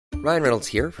Ryan Reynolds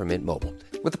here from Mint Mobile.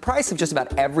 With the price of just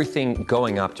about everything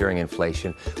going up during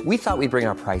inflation, we thought we'd bring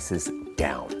our prices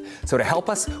down. So to help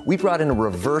us, we brought in a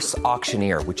reverse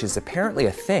auctioneer, which is apparently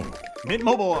a thing. Mint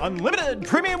Mobile Unlimited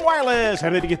Premium Wireless.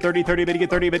 How to get 30, 30, bit to get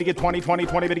 30, bit to get 20, 20,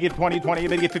 20, bit to get 20, 20,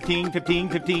 bit to get 15, 15,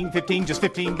 15, 15, just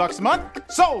 $15 a month?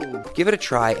 Sold! Give it a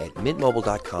try at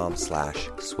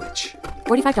mintmobile.com/switch.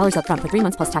 $45 up front for 3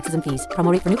 months plus taxes and fees.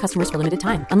 Promo rate for new customers for limited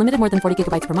time. Unlimited more than 40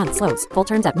 gigabytes per month. Slows full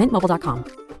terms at mintmobile.com.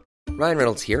 Ryan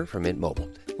Reynolds here from Mint Mobile.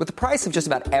 With the price of just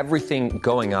about everything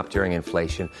going up during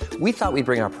inflation, we thought we'd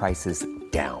bring our prices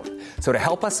down. So to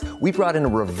help us, we brought in a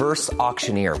reverse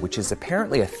auctioneer, which is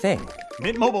apparently a thing.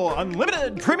 Mint Mobile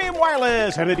Unlimited Premium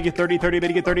Wireless. How to get 30, 30, bit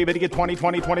to get 30, bit to get 20,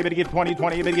 20, 20, bit to get 20,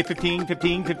 20, bit to get 15,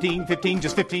 15, 15, 15,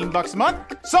 just $15 a month?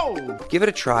 Sold! Give it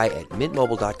a try at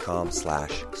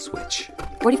mintmobile.com/switch.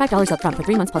 $45 up front for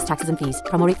 3 months plus taxes and fees.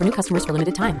 Promo rate for new customers for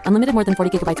limited time. Unlimited more than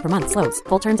 40 gigabytes per month. Slows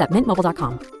full terms at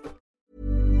mintmobile.com.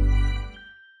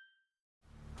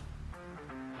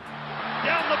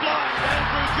 Down the blind,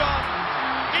 Andrew John.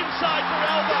 Inside for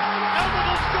Albert. Albert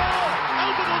will score.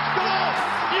 Albert will score.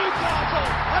 Newcastle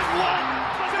have won.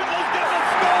 Fiddler's going to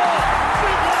score.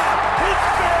 Fiddler, it's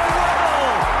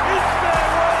farewell. It's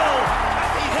farewell.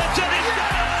 He hits it. He's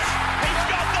got it. He's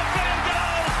got the fan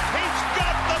goal. He's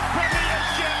got the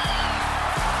premiership.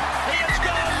 He has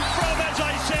gone from, as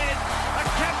I said, a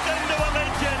captain to a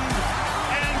legend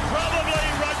and probably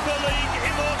rugby league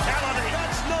immortality.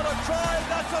 That's not a try.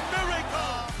 That's a miracle.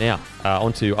 Now,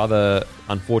 on to other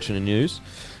unfortunate news.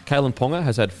 Kalen Ponga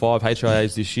has had 5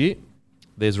 HIAs this year.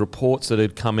 There's reports that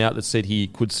had come out that said he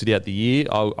could sit out the year.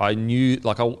 I knew, a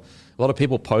lot of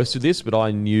people posted this, but I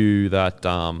knew that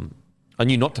I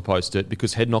knew not to post it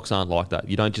because head knocks aren't like that.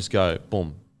 You don't just go,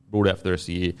 boom, ruled out for the rest of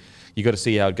the year. You got to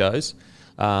see how it goes.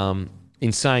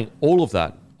 In saying all of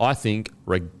that, I think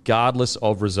regardless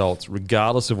of results,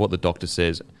 regardless of what the doctor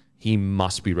says, he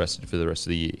must be rested for the rest of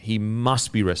the year. He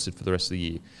must be rested for the rest of the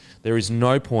year. There is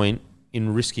no point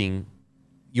in risking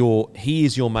he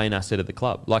is your main asset of the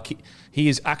club. He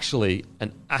is actually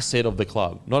an asset of the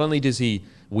club. Not only does he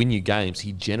win you games,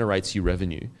 he generates you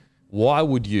revenue. Why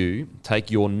would you take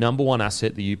your number one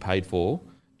asset that you paid for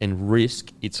and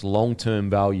risk its long-term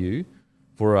value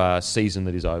for a season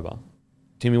that is over?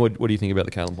 Timmy, what do you think about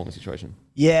the Kalen Ponga situation?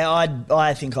 Yeah,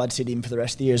 I think I'd sit him for the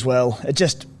rest of the year as well. It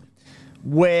just...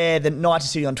 where the Knights are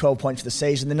sitting on 12 points for the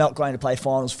season, they're not going to play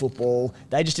finals football.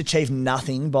 They just achieved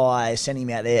nothing by sending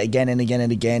him out there again and again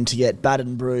and again to get battered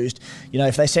and bruised. You know,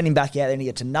 if they send him back out there and he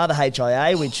gets another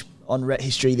HIA, which on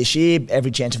history this year,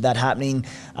 every chance of that happening,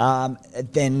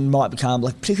 it then might become,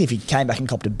 particularly if he came back and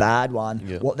copped a bad one,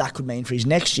 what that could mean for his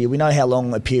next year. We know how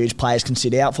long a period players can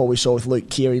sit out for. We saw with Luke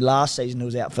Keary last season, who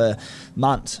was out for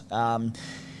months. They're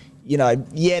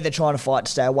trying to fight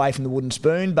to stay away from the wooden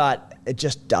spoon, but it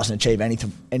just doesn't achieve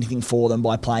anything for them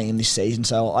by playing him this season.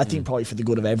 So I think probably for the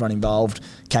good of everyone involved,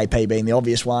 KP being the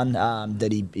obvious one,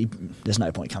 that he there's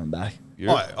no point coming back.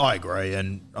 I agree.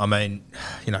 And, I mean,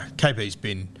 KP's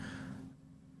been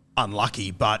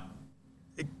unlucky, but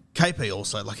KP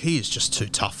also, he is just too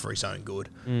tough for his own good.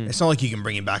 It's not like you can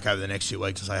bring him back over the next few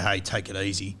weeks and say, hey, take it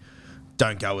easy.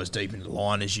 Don't go as deep into the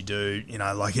line as you do.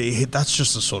 That's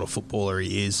just the sort of footballer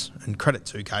he is. And credit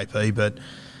to KP, but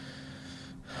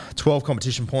 12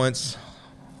 competition points,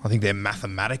 I think they're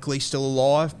mathematically still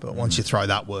alive, but once you throw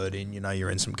that word in,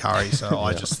 you're in some curry. So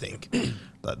I just think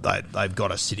that they've got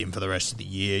to sit him for the rest of the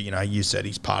year. You said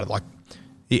he's part of,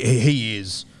 he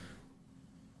is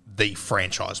the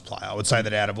franchise player. I would say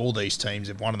that out of all these teams,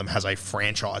 if one of them has a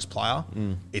franchise player,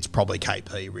 it's probably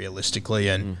KP realistically.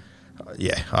 And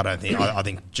I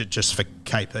think just for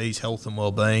KP's health and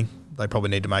well-being, they probably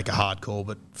need to make a hard call.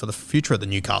 But for the future of the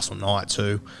Newcastle Knights,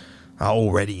 who are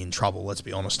already in trouble, let's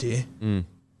be honest here,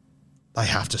 they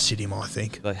have to sit him, I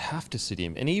think. They have to sit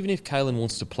him. And even if Kalen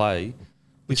wants to play...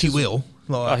 Which he will.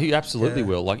 He absolutely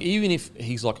will. Even if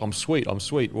he's I'm sweet,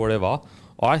 whatever,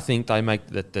 I think they make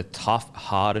the tough,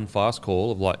 hard and fast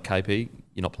call of KP,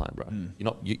 you're not playing, bro. You're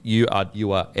not. You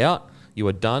are out. You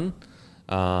are done.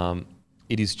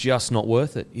 It is just not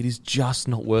worth it. It is just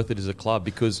not worth it as a club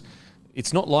because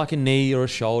it's not like a knee or a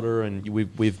shoulder, and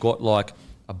we've got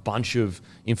a bunch of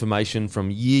information from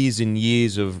years and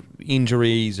years of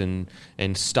injuries and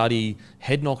study.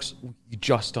 Head knocks, you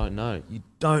just don't know. You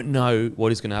don't know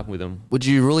what is going to happen with them. Would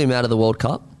you rule him out of the World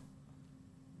Cup?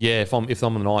 Yeah, if I'm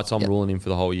the Knights, I'm ruling him for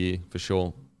the whole year, for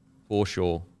sure. 5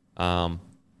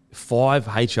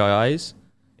 HIAs,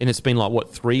 and it's been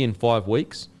 3 in 5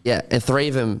 weeks? Yeah, and 3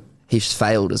 of them he's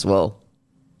failed as well.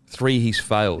 3 he's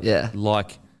failed. Yeah.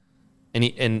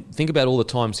 And think about all the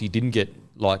times he didn't get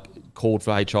called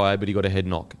for HIA, but he got a head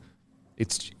knock.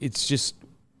 It's just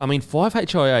I mean, 5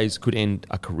 HIAs could end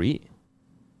a career.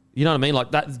 You know what I mean?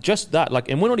 Like that, just that. Like,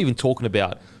 and we're not even talking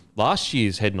about last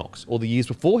year's head knocks or the years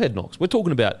before head knocks. We're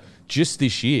talking about just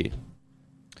this year.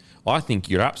 I think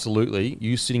you're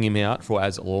absolutely sitting him out for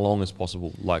as long as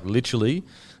possible. Like literally,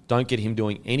 don't get him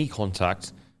doing any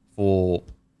contact for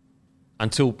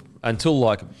until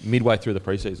like midway through the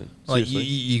preseason. Like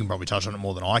you can probably touch on it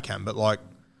more than I can, but like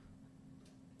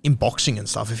in boxing and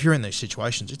stuff, if you're in these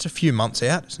situations, it's a few months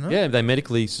out, isn't it? Yeah, they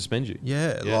medically suspend you.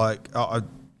 Yeah. Like I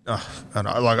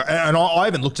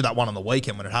even looked at that one on the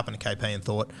weekend when it happened to KP and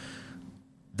thought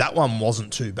that one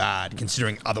wasn't too bad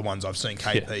considering other ones I've seen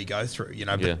KP go through. You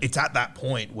know, but it's at that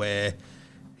point where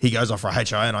he goes off for a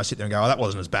HIA and I sit there and go, oh, that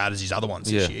wasn't as bad as his other ones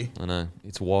this year. I know.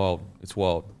 It's wild. It's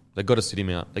wild. They've got to sit him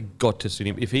out. They've got to sit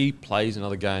him. If he plays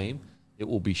another game, it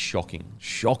will be shocking.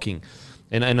 Shocking.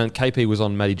 And KP was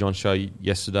on Matty John's show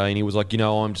yesterday and he was like,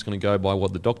 I'm just going to go by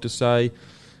what the doctors say.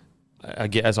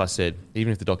 As I said,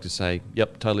 even if the doctors say,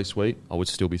 yep, totally sweet, I would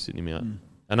still be sitting him out.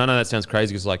 And I know that sounds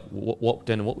crazy because like, what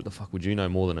the fuck would you know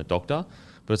more than a doctor?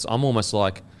 But I'm almost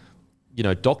like,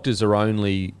 doctors are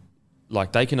only,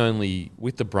 like they can only,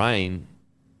 with the brain,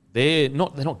 they're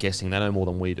not guessing, they know more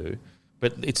than we do.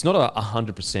 But it's not a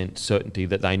 100% certainty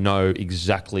that they know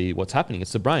exactly what's happening.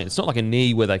 It's the brain. It's not like a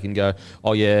knee where they can go,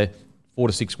 oh yeah, 4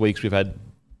 to 6 weeks, we've had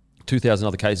 2,000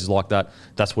 other cases like that.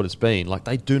 That's what it's been. Like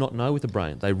they do not know with the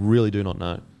brain. They really do not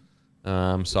know.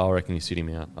 So I reckon you sit him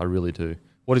out. I really do.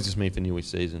 What does this mean for Newey's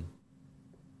season?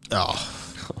 Oh,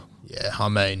 yeah. I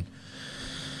mean,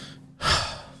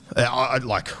 I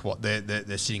like what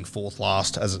they're sitting fourth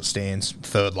last as it stands,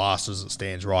 third last as it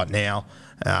stands right now.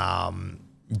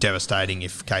 Devastating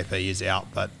if KP is out,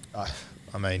 but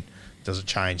I mean, does it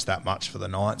change that much for the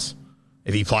Knights?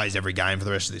 If he plays every game for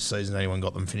the rest of this season, anyone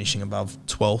got them finishing above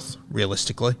 12th,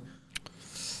 realistically?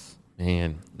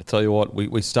 Man, I tell you what,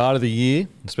 we started the year,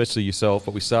 especially yourself,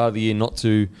 but we started the year not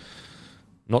too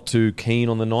keen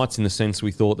on the Knights in the sense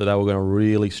we thought that they were going to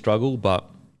really struggle, but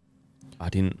I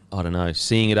don't know.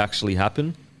 Seeing it actually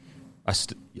happen, I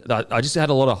just had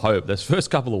a lot of hope. Those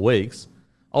first couple of weeks,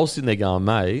 I was sitting there going,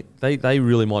 mate, they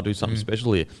really might do something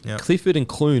special here. Yep. Clifford and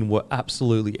Clune were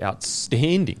absolutely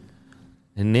outstanding.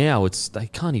 And now they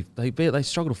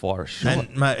struggle to fire a shot.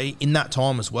 And mate, in that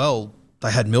time as well,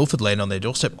 they had Milford land on their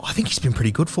doorstep. I think he's been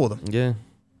pretty good for them. Yeah.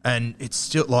 And it's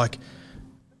still like,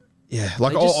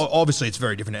 obviously it's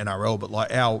very different to NRL, but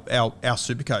like our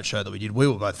Supercoach show that we did, we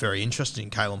were both very interested in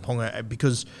Kalyn Ponga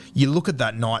because you look at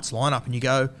that Knights lineup and you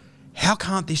go, how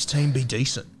can't this team be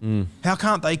decent? How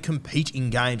can't they compete in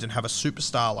games and have a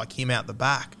superstar like him out the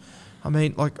back? I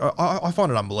mean, like I find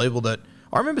it unbelievable that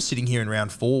I remember sitting here in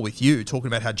round 4 with you talking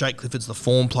about how Jake Clifford's the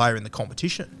form player in the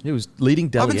competition. He was leading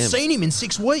Dally M. I haven't seen him in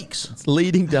 6 weeks. It's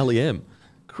leading Dally M.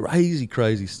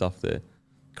 Crazy stuff there.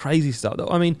 Crazy stuff.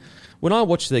 I mean, when I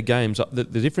watch their games, the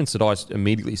difference that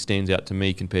immediately stands out to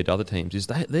me compared to other teams is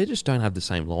they just don't have the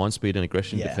same line speed and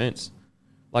aggression defence.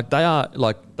 They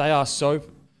are so...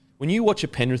 When you watch a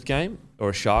Penrith game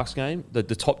or a Sharks game, the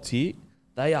top tier,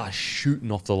 they are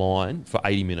shooting off the line for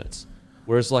 80 minutes.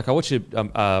 Whereas like I watch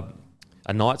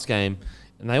a Knights game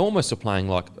and they almost are playing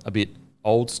like a bit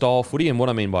old style footy. And what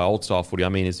I mean by old style footy, I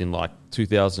mean is in like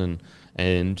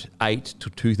 2008 to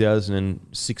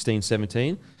 2016,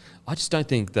 17. I just don't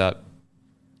think that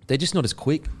they're just not as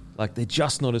quick. Like they're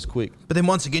just not as quick. But then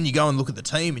once again, you go and look at the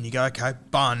team and you go, okay,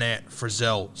 Barnett,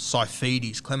 Frizzell,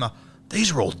 Saifides, Clemmer,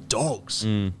 these are all dogs.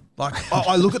 Like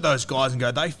I look at those guys and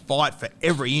go, they fight for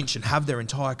every inch and have their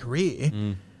entire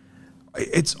career.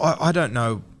 I don't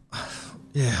know.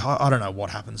 Yeah, I don't know what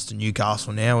happens to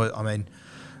Newcastle now. I mean,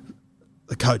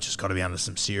 the coach has got to be under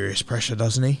some serious pressure,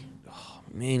 doesn't he? Oh,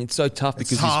 man, it's so tough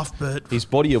because but his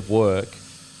body of work,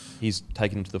 he's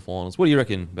taken him to the finals. What do you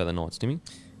reckon about the Knights, Timmy?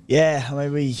 Yeah, I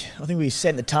mean, I think we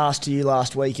sent the task to you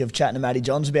last week of chatting to Matty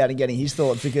Johns about it and getting his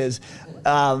thoughts because,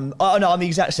 I'm the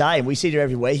exact same. We sit here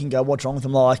every week and go, what's wrong with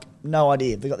them? Like, no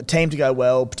idea. They've got the team to go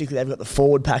well, particularly they've got the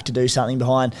forward pack to do something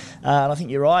behind. And I think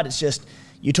you're right. It's just,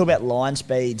 you talk about line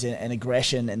speeds and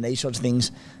aggression and these sorts of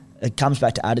things. It comes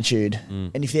back to attitude.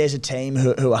 And if there's a team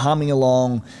who are humming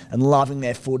along and loving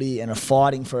their footy and are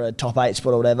fighting for a top 8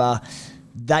 spot or whatever,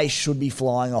 they should be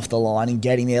flying off the line and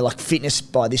getting there. Like fitness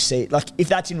by this seat. Like if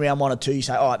that's in round 1 or 2, you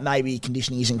say, all right, maybe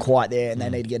conditioning isn't quite there and they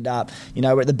need to get it up.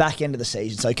 We're at the back end of the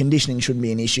season, so conditioning shouldn't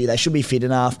be an issue. They should be fit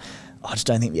enough. I just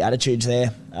don't think the attitude's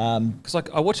there. Because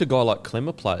I watch a guy like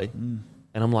Clemmer play and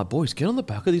I'm like, boys, get on the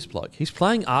back of this bloke. He's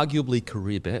playing arguably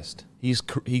career best. He's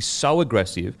so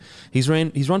aggressive. He's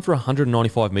run for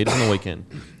 195 metres on the weekend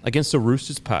against the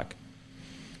Roosters pack.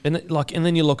 And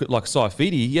then you look at like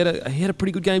Saifidi, he had a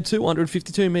pretty good game too,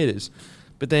 152 metres.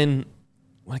 But then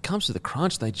when it comes to the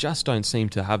crunch, they just don't seem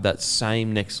to have that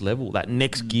same next level, that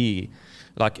next gear.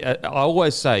 Like I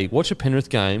always say, watch a Penrith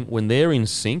game. When they're in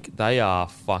sync, they are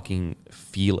fucking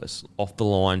fearless. Off the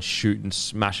line, shooting,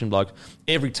 smashing blokes.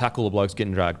 Every tackle, the bloke's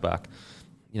getting dragged back.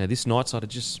 You know, this night side, I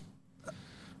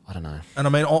don't know. And I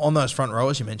mean, on those front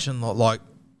rowers you mentioned, like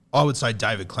I would say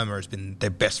David Clemmer has been their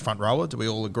best front rower. Do we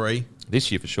all agree?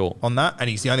 This year for sure. On that, and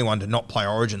he's the only one to not play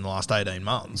Origin in the last 18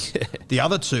 months. Yeah. The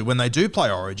other two, when they do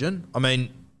play Origin, I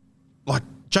mean, like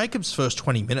Jacob's first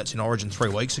 20 minutes in Origin 3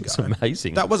 weeks ago. It's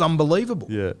amazing. That was unbelievable.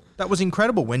 Yeah. That was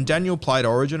incredible. When Daniel played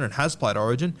Origin and has played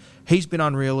Origin, he's been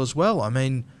unreal as well. I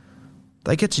mean,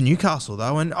 they get to Newcastle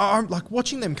though, and I'm like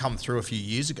watching them come through a few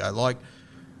years ago, like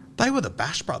they were the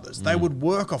Bash brothers. They would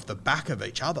work off the back of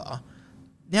each other.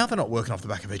 Now they're not working off the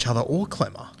back of each other or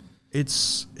Clemmer.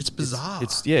 It's bizarre.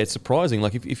 It's surprising.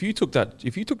 Like if you took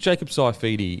Jacob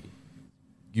Saifidi,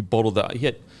 you bottled that.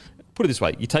 Put it this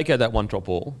way: you take out that one drop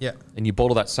ball, and you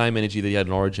bottle that same energy that he had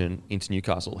in Origin into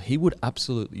Newcastle. He would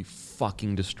absolutely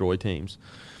fucking destroy teams.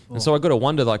 Oh. And so I got to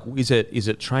wonder, like, is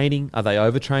it training? Are they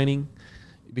overtraining?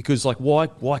 Because like, why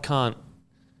can't?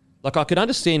 Like, I could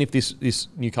understand if this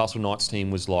Newcastle Knights team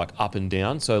was like up and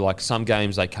down. So like some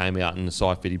games they came out and the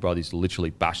Saifidi brothers literally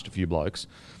bashed a few blokes.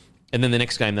 And then the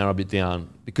next game they were a bit down,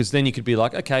 because then you could be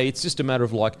like, okay, it's just a matter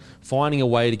of like finding a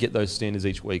way to get those standards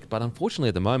each week. But unfortunately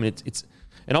at the moment it's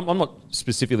and I'm not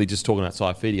specifically just talking about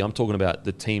Saifidi, I'm talking about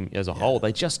the team as a whole.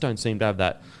 They just don't seem to have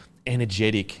that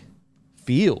energetic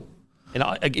feel. And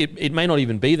it may not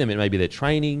even be them, it may be their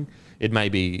training, it may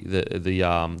be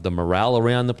the morale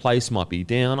around the place might be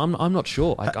down. I'm not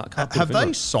sure. I can't have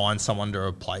they signed someone to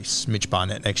replace Mitch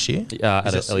Barnett next year?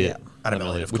 Adam Elliott. Adam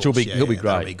Elliott, which he'll be great.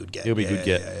 That'll be a good get. He'll be a good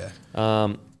get.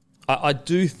 I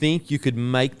do think you could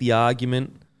make the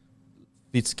argument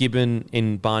Fitzgibbon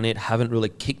and Barnett haven't really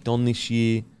kicked on this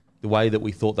year the way that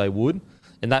we thought they would.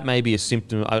 And that may be a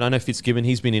symptom. I know Fitzgibbon,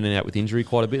 he's been in and out with injury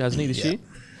quite a bit, hasn't he, this year?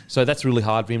 So that's really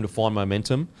hard for him to find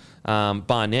momentum.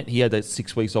 Barnett, he had that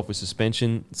 6 weeks off with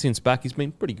suspension. Since back, he's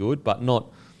been pretty good, but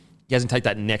he hasn't taken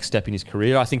that next step in his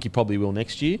career. I think he probably will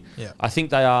next year. Yeah. I think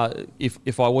they are,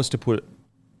 if I was to put it,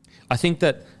 I think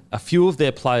that a few of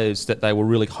their players that they were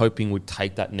really hoping would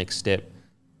take that next step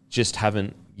just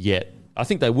haven't yet. I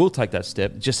think they will take that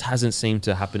step. It just hasn't seemed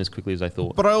to happen as quickly as they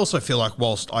thought. But I also feel like,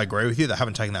 whilst I agree with you, they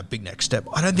haven't taken that big next step.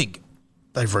 I don't think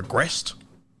they've regressed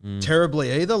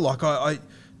terribly either. Like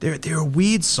they're a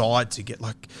weird side to get.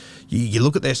 Like you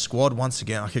look at their squad once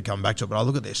again. I could come back to it, but I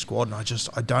look at their squad and I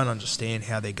don't understand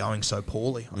how they're going so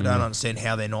poorly. I don't understand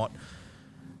how they're not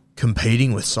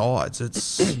competing with sides.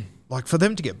 It's like for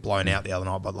them to get blown out the other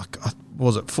night, but like what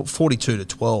was it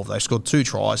 42-12? They scored 2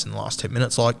 tries in the last 10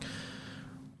 minutes. Like,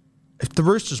 if the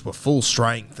Roosters were full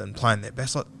strength and playing their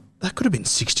best, like that could have been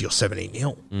 60 or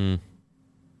 70-0.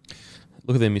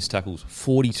 Look at their missed tackles.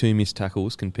 42 missed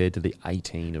tackles compared to the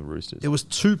 18 of Roosters. There was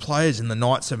 2 players in the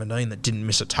night 17 that didn't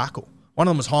miss a tackle. One of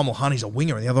them was Heimel Hunt, he's a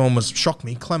winger, and the other one was, shock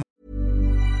me, Clem.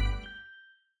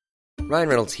 Ryan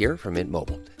Reynolds here from Mint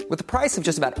Mobile. With the price of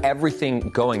just about everything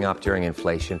going up during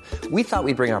inflation, we thought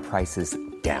we'd bring our prices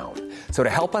down. So to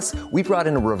help us, we brought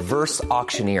in a reverse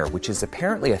auctioneer, which is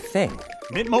apparently a thing.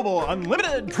 Mint Mobile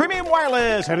Unlimited Premium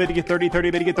Wireless. How to get 30,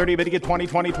 30, bit to get 30, bit to get 20,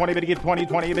 20, 20, bit to get 20,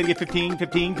 20, bit to get 15,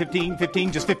 15, 15,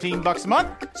 15, just $15 a month?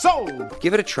 Sold!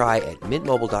 Give it a try at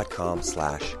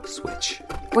mintmobile.com/switch.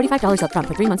 $45 up front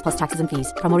for 3 months plus taxes and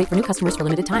fees. Promo rate for new customers for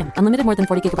limited time. Unlimited more than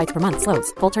 40 gigabytes per month.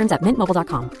 Slows full terms at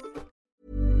mintmobile.com.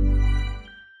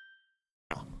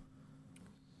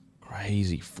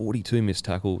 Crazy. 42 missed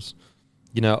tackles.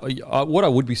 You know, what I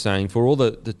would be saying for all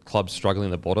the clubs struggling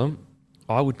at the bottom,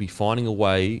 I would be finding a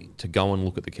way to go and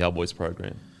look at the Cowboys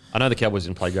program. I know the Cowboys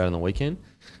didn't play great on the weekend,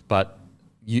 but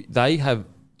they have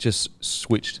just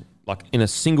switched. Like in a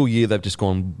single year, they've just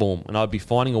gone boom. And I'd be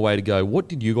finding a way to go, what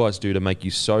did you guys do to make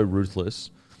you so ruthless?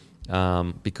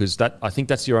 Because I think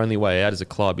that's your only way out as a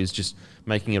club, is just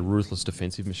making a ruthless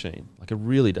defensive machine. Like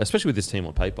especially with this team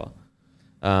on paper.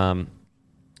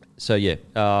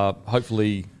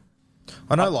 Hopefully.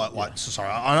 I know,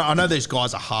 I know these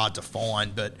guys are hard to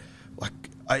find, but like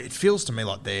it feels to me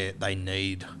like they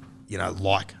need,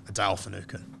 like a Dale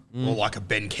Finucane or like a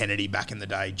Ben Kennedy back in the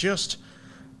day, just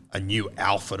a new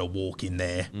alpha to walk in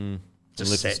there to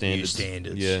set new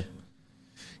standards.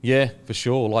 Yeah, for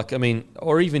sure. Like, I mean,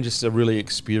 or even just a really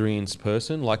experienced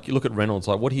person. Like, you look at Reynolds,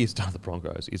 like what he has done at the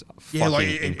Broncos is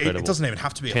fucking incredible. It doesn't even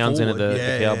have to be Townsend a forward.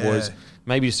 at the Cowboys. Yeah.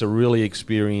 Maybe just a really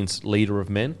experienced leader of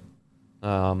men.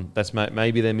 That's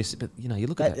maybe they're missing, but you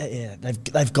look at that. Yeah,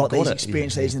 they've got these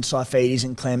experienced leaders in Saifidis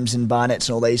and Clems and Barnetts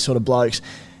and all these sort of blokes,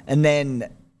 and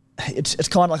then it's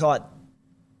kind of like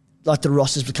like the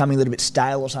roster's becoming a little bit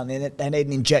stale or something. They need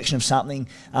an injection of something.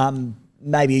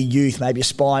 Maybe a youth, maybe a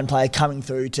spine player coming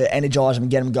through to energise them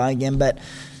and get them going again. But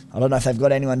I don't know if they've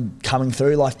got anyone coming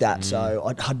through like that.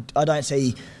 So I don't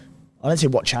see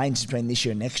what changes between this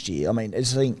year and next year. I mean, I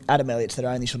think Adam Elliott's their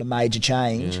only sort of major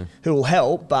change who will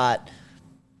help, but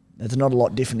there's not a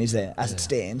lot different, is there, as it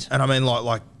stands? And I mean,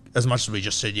 like as much as we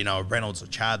just said, Reynolds or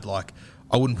Chad, like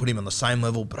I wouldn't put him on the same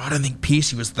level, but I don't think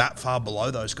Pearcey was that far below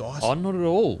those guys. Oh, not at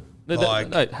all.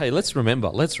 No, hey, let's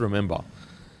remember.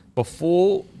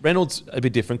 Before Reynolds, a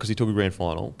bit different because he took a grand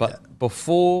final, but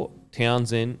before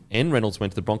Townsend and Reynolds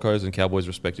went to the Broncos and Cowboys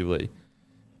respectively,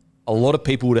 a lot of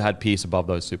people would have had Pearce above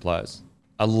those two players.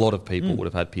 A lot of people would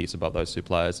have had Pearce above those two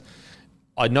players.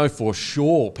 I know for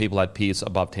sure people had Pearce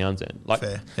above Townsend. Like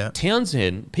Fair, yeah.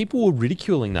 Townsend, people were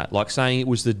ridiculing that, like saying it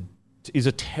was is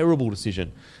a terrible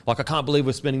decision. Like, I can't believe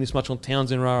we're spending this much on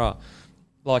Townsend, rara.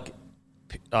 Like,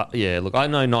 look, I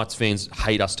know Knights fans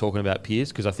hate us talking about Pearce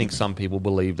because I think some people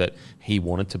believe that he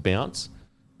wanted to bounce.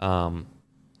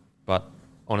 But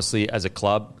honestly, as a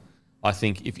club, I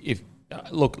think if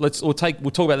we'll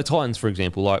talk about the Titans, for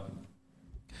example. Like,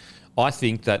 I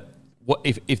think that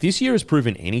if this year has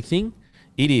proven anything,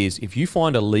 it is if you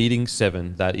find a leading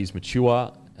 7 that is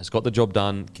mature, has got the job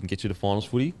done, can get you to finals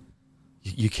footy,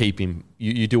 you keep him.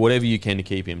 You do whatever you can to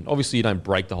keep him. Obviously, you don't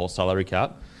break the whole salary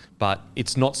cap, but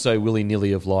it's not so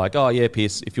willy-nilly of like, oh, yeah,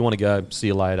 Pearce, if you want to go, see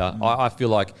you later. I feel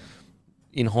like,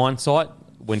 in hindsight,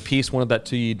 when Pearce wanted that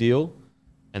 2-year deal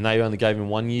and they only gave him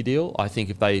 1-year deal, I think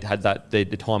if they had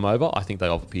the time over, I think they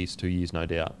offer Pearce 2 years, no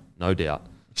doubt. No doubt.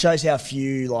 Shows how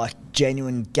few like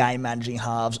genuine game managing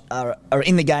halves are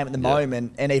in the game at the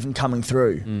moment and even coming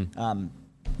through.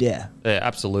 Yeah,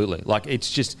 absolutely. Like,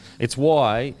 it's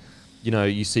why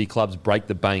you see clubs break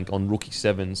the bank on rookie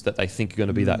 7s that they think are going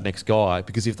to be that next guy,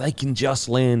 because if they can just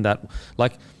land that,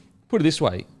 like, put it this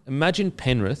way, imagine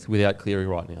Penrith without Cleary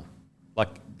right now. Like,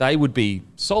 they would be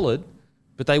solid,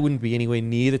 but they wouldn't be anywhere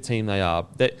near the team they are.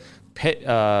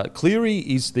 Cleary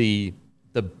is the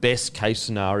best case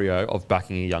scenario of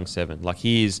backing a young 7. Like,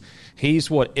 he's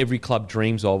what every club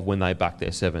dreams of when they back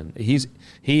their 7.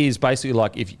 He is basically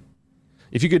like if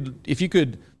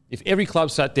every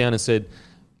club sat down and said,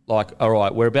 like, all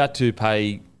right, we're about to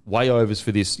pay way overs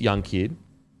for this young kid,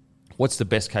 what's the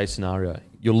best case scenario?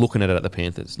 You're looking at it at the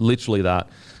Panthers, literally that.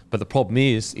 But the problem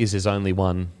is there's only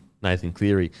one Nathan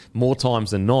Cleary. More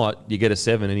times than not, you get a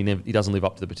 7 and he doesn't live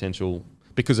up to the potential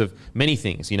because of many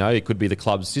things. It could be the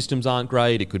club's systems aren't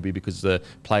great. It could be because the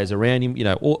players around him,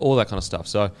 all that kind of stuff.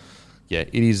 So, yeah,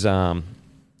 it is.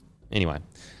 Anyway,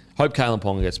 hope Kalen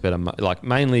Ponga gets better. Like,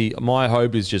 mainly, my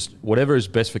hope is just whatever is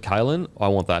best for Kalen, I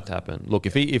want that to happen. Look,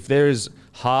 if there is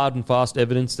hard and fast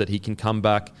evidence that he can come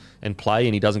back and play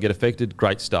and he doesn't get affected,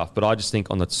 great stuff. But I just think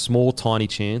on that small, tiny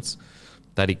chance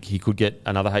that he could get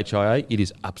another HIA, it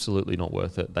is absolutely not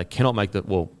worth it. They cannot make they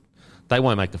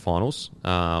won't make the finals.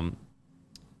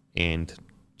 And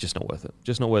just not worth it.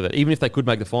 Just not worth it. Even if they could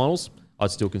make the finals,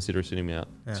 I'd still consider sitting him out.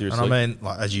 Yeah. Seriously. And I mean,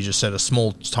 like, as you just said, a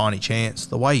small, tiny chance.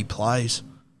 The way he plays,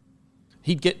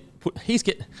 he's going to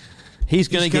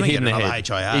get hit in the head.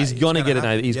 HIA. He's going to get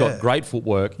it. He's got great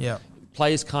footwork. Yeah.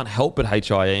 Players can't help but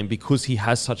HIA him because he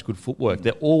has such good footwork.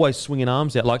 They're always swinging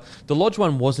arms out. Like, the Lodge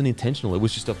one wasn't intentional. It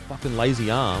was just a fucking lazy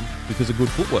arm because of good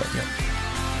footwork. Yeah.